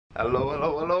Hello,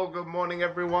 hello, hello, good morning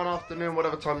everyone, afternoon,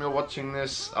 whatever time you're watching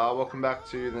this. Welcome back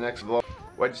to the next vlog.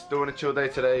 We're just doing a chill day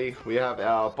today. We have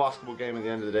our basketball game at the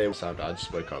end of the day. So I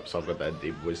just woke up, so I've got that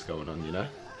deep voice going on, you know.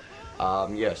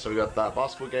 Yeah, so we got that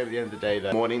basketball game at the end of the day.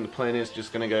 That morning, the plan is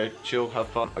just gonna go chill, have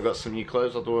fun. I got some new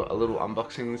clothes. I'll do a little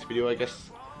unboxing in this video, I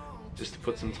guess, just to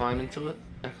put some time into it.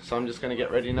 So I'm just gonna get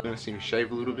ready now. I'm gonna see me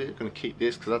shave a little bit. I'm gonna keep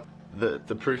this because that's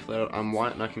the proof that I'm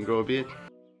white and I can grow a beard.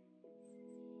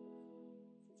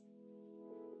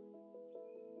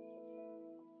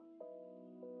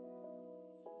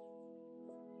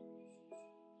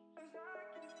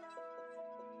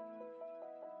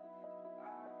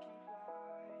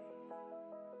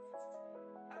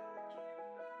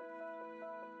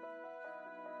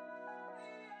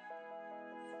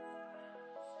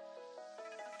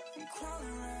 I'm crawling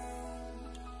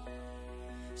around,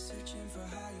 searching for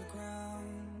higher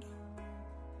ground.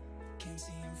 Can't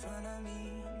see in front of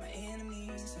me, my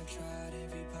enemies. I've tried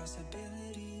every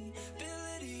possibility,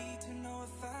 ability to know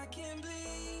if I can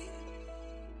bleed.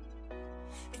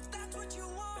 If that's what you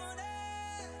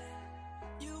wanted,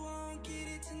 you won't get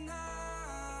it tonight.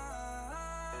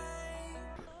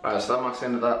 Alright, so that marks the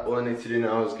end of that. All I need to do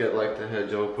now is get like the hair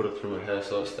gel, put it through my hair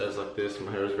so it stays like this.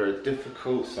 My hair is very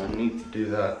difficult, so I need to do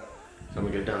that. So I'm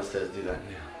gonna go downstairs and do that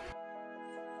now.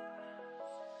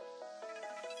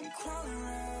 I'm crawling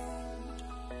around,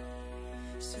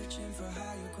 searching for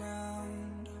higher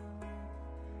ground.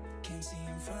 Can't see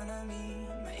in front of me,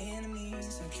 my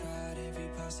enemies. I've tried every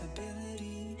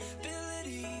possibility,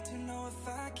 ability to know if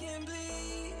I can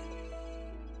bleed.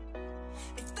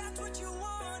 If that's what you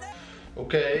want.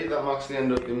 Okay, that marks the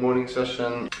end of the morning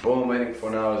session. All I'm waiting for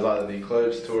now is either the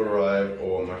clothes to arrive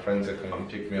or my friends are coming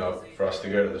to pick me up for us to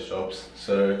go to the shops.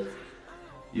 So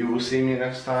you will see me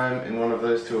next time in one of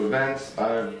those two events.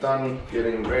 I've done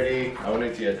getting ready. I will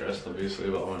need to get dressed obviously,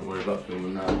 but I won't worry about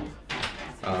filming that.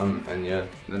 And yeah,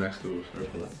 the next two will sorry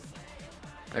for that.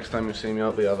 Next time you'll see me,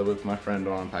 I'll be either with my friend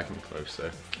or unpacking clothes,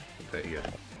 so there you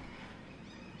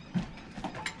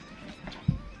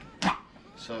go.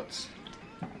 So it's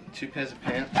 2 pairs of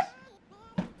pants,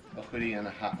 a hoodie and a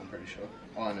hat, I'm pretty sure.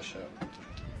 Oh, and a shirt.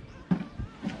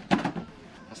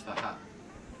 That's the hat.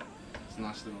 It's a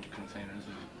nice little container,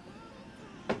 isn't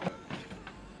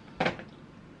it?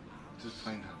 Just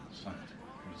plain hat.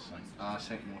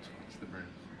 St. Mortal, it's the brand.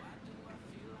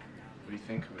 What do you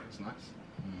think of it? It's nice?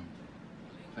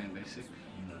 Plain basic?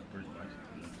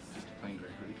 Just a plain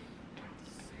grey hoodie.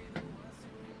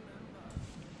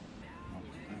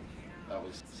 That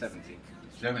was 70.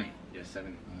 70? Yeah,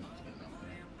 70. What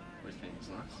do you think? It's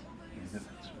nice?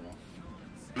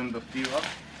 Remember Fila?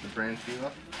 The brand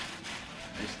Fila?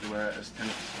 I used to wear it as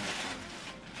tennis all the time.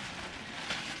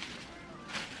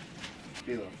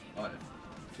 Fila. Oh yeah.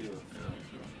 Fila.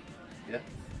 Yeah?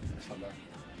 That's not bad.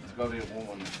 It's got to be a warm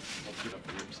one. I'll put up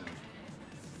the rips in.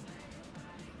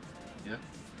 Yeah?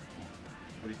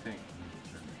 What do you think?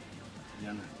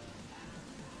 Yeah, no.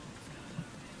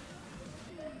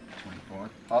 24.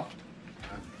 Huh?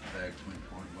 Bag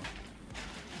 24.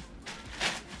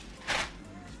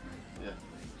 Yeah.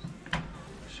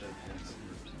 Shirt pants.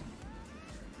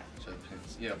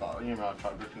 Yeah, but you know, I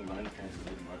tried ripping my own pants. It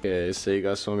didn't work. Yeah, so you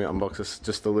guys saw me unbox this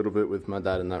just a little bit with my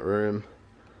dad in that room.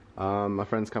 My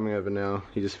friend's coming over now.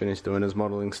 He just finished doing his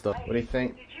modeling stuff. What do you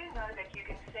think? Did you know that you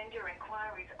can send your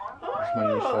inquiries online? My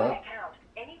new shirt.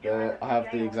 I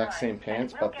have the exact same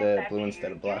pants, but they're blue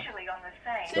instead of black.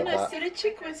 Didn't I see the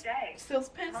chick with Steel's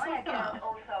pants like that?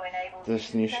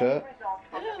 This new shirt,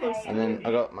 and then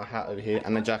I got my hat over here,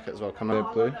 and the jacket as well, come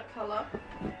out blue. That colour.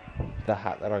 The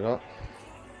hat that I got,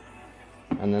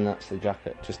 and then that's the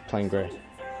jacket, just plain grey.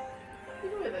 You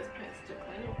can wear those pants to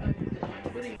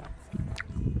clean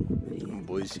up.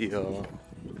 Boys here.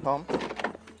 Tom?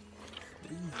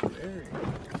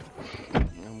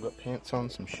 I've got pants on,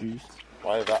 some shoes.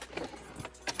 Why is that?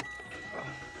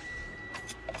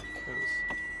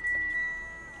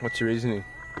 What's your reasoning?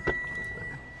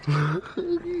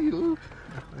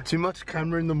 Too much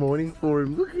camera in the morning for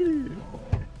him. Look at him.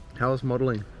 How's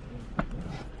modelling?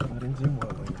 I didn't do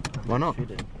modeling. Why not?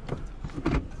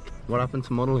 What happened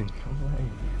to modelling?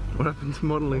 What happened to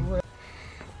modelling?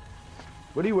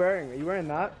 What are you wearing? Are you wearing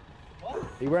that? What?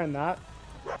 Are you wearing that?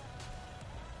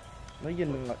 No, you're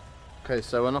not. Okay,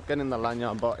 so we're not getting the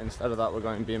lanyard, but instead of that we're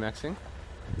going BMXing.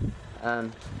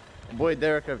 And boy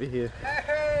Derek over here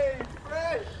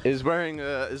is wearing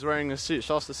a suit.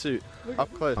 Show us the suit.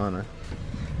 Up close. Oh no.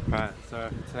 Alright, so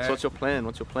today, So what's your plan?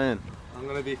 What's your plan? I'm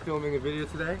going to be filming a video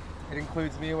today. It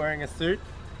includes me wearing a suit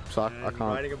So I and can't.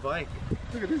 riding a bike.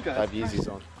 Look at this guy. I have Yeezys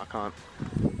on. I can't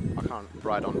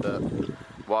ride on dirt.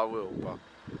 Well, I will, but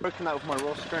broken that with my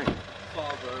raw string.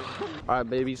 Oh, bro. Alright,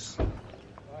 babies.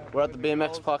 We're at the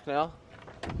BMX park now.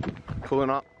 Pulling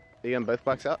up. Are you getting both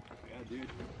bikes out? Yeah, dude.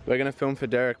 We're gonna film for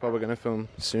Derek, but we're gonna film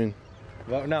soon.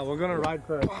 Well, no, we're gonna ride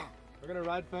first. We're gonna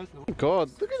ride first.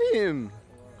 God, look at him!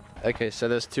 Okay, so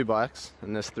there's 2 bikes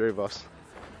and there's 3 of us.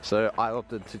 So I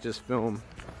opted to just film,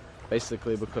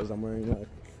 basically because I'm wearing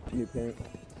new pants.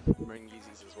 I'm wearing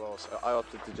Yeezys as well, so I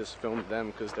opted to just film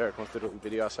them because Derek wants to do a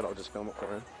video. I said I'll just film it for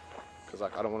him because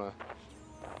like I don't want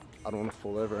to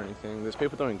fall over or anything. There's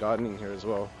people doing gardening here as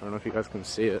well. I don't know if you guys can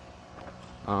see it,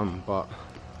 but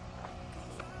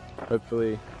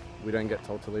hopefully we don't get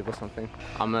told to leave or something.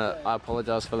 I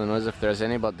apologize for the noise if there's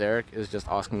any, but Derek is just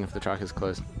asking if the track is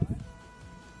closed.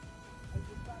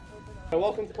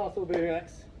 Welcome to Castle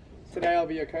BMX. Today I'll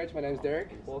be your coach. My name's Derek.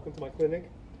 Welcome to my clinic.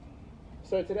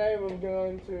 So today we're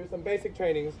going to some basic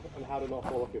trainings on how to not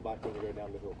fall off your bike when you go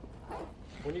down the hill.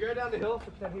 When you go down the hill,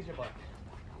 pretend here's your bike.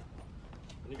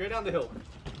 When you go down the hill,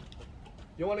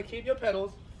 you want to keep your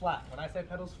pedals flat. When I say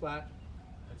pedals flat,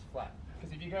 it's flat.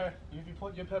 Because if you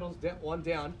put your pedals one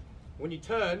down, when you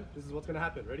turn, this is what's going to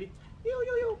happen. Ready? Yo,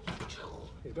 yo, yo.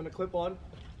 He's going to clip on.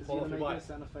 Fall off your bike.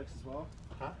 sound effects as well?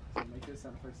 Huh? Does it make those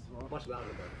sound effects as well? Much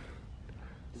louder though.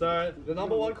 So the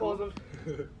number one cause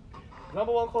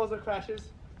of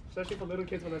crashes, especially for little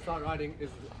kids when they start riding, is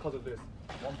because of this.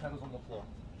 One pedal's on the floor.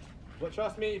 But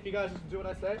trust me, if you guys just do what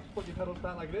I say, put your pedals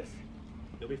flat like this,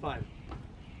 you'll be fine.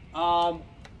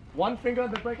 One finger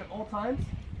on the brake at all times.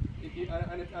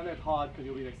 And it's hard because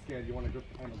you'll be scared. You want to grip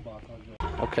the handlebar.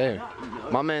 Okay,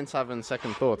 my man's having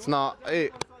second thoughts. Nah,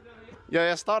 hey,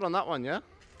 yeah, start on that one, yeah?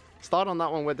 Start on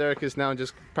that one where Derek is now and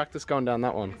just practice going down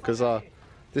that one. Because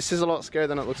this is a lot scarier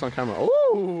than it looks on camera.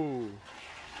 Ooh!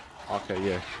 Okay,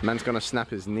 yeah. Man's gonna snap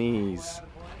his knees.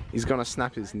 He's gonna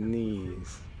snap his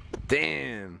knees.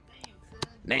 Damn!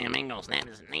 Damn, man gonna snap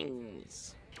his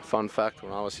knees. Fun fact,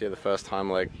 when I was here the first time,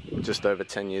 like just over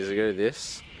 10 years ago,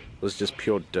 this was just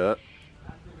pure dirt.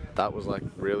 That was like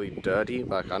really dirty.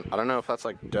 Like I don't know if that's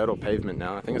like dirt or pavement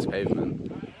now. I think it's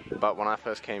pavement. But when I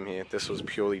first came here, this was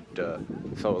purely dirt.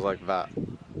 So it was like that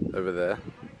over there.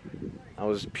 That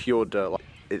was pure dirt. Like,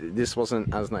 this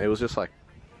wasn't as nice. It was just like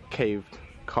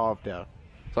carved out.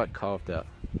 It's like carved out.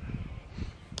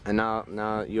 And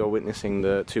now you're witnessing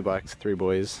the 2 bikes, 3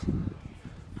 boys.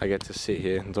 I get to sit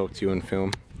here and talk to you and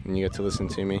film, and you get to listen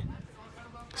to me.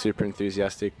 Super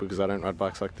enthusiastic because I don't ride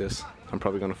bikes like this. I'm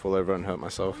probably gonna fall over and hurt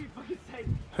myself.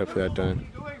 Hopefully I don't.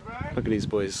 Look at these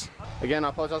boys. Again, I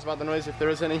apologize about the noise if there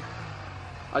is any.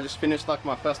 I just finished like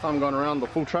my first time going around the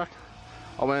full track.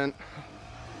 I went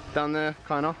down there,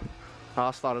 kinda.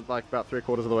 I started like about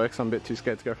 3/4 of the way because I'm a bit too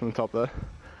scared to go from the top there.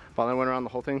 But then I went around the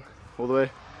whole thing, all the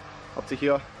way up to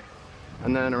here,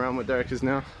 and then around where Derek is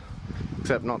now,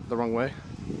 except not the wrong way.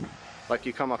 Like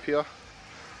you come up here,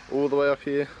 all the way up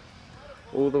here,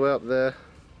 all the way up there,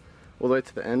 all the way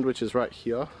to the end, which is right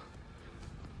here.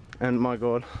 And my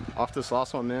god, after this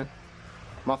last one, man,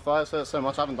 my thighs hurt so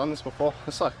much. I haven't done this before.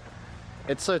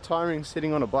 It's so tiring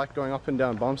sitting on a bike going up and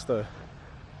down bumps though.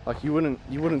 Like you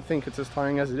wouldn't think it's as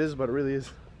tiring as it is, but it really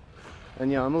is. And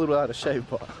yeah, I'm a little out of shape,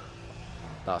 but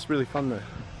that's really fun though.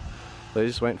 They're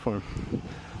just waiting for him.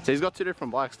 So he's got 2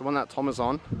 different bikes. The one that Tom is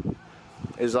on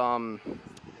is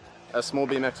a small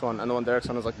BMX one, and the one Derek's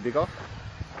on is like bigger.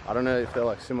 I don't know if they're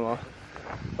like similar,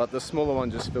 but the smaller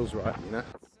one just feels right, you know?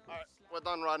 Alright, we're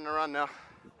done riding around now.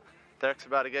 Derek's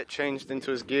about to get changed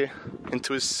into his gear,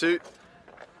 into his suit,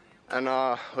 and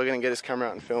we're gonna get his camera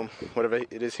out and film whatever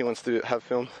it is he wants to have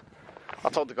filmed. I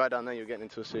told the guy down there you're getting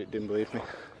into a suit, didn't believe me.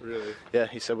 Really? Yeah,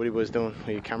 he said what he was doing with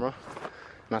your camera,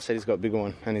 and I said he's got a bigger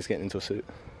one and he's getting into a suit.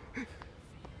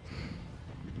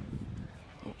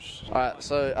 Alright,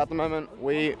 so at the moment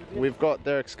we've got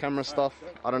Derek's camera stuff.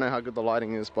 I don't know how good the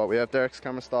lighting is, but we have Derek's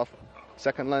camera stuff,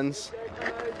 second lens.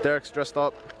 Derek's dressed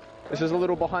up. This is a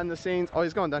little behind the scenes. Oh,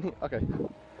 he's going down here. Okay.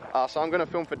 So I'm gonna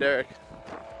film for Derek.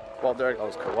 While Derek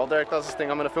does this thing,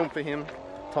 I'm gonna film for him.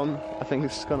 Tom, I think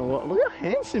is gonna watch. Look how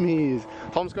handsome he is.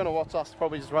 Tom's gonna watch us,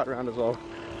 probably just right around as well.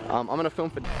 I'm gonna film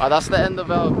for. That's the end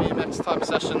of our BMX type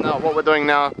session. Now, what we're doing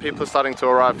now, people are starting to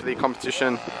arrive for the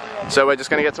competition, so we're just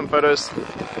gonna get some photos.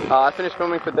 I finished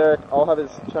filming for Derek. I'll have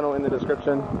his channel in the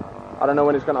description. I don't know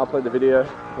when he's gonna upload the video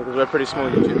because we're pretty small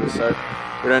YouTubers, so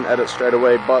we don't edit straight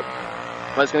away. But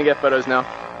we're just gonna get photos now.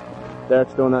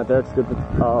 Derek's doing that. Derek's good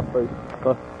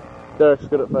at Derek's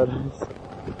good at photos.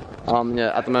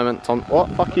 Yeah, at the moment, Tom. Oh,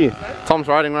 fuck you. Tom's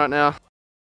riding right now.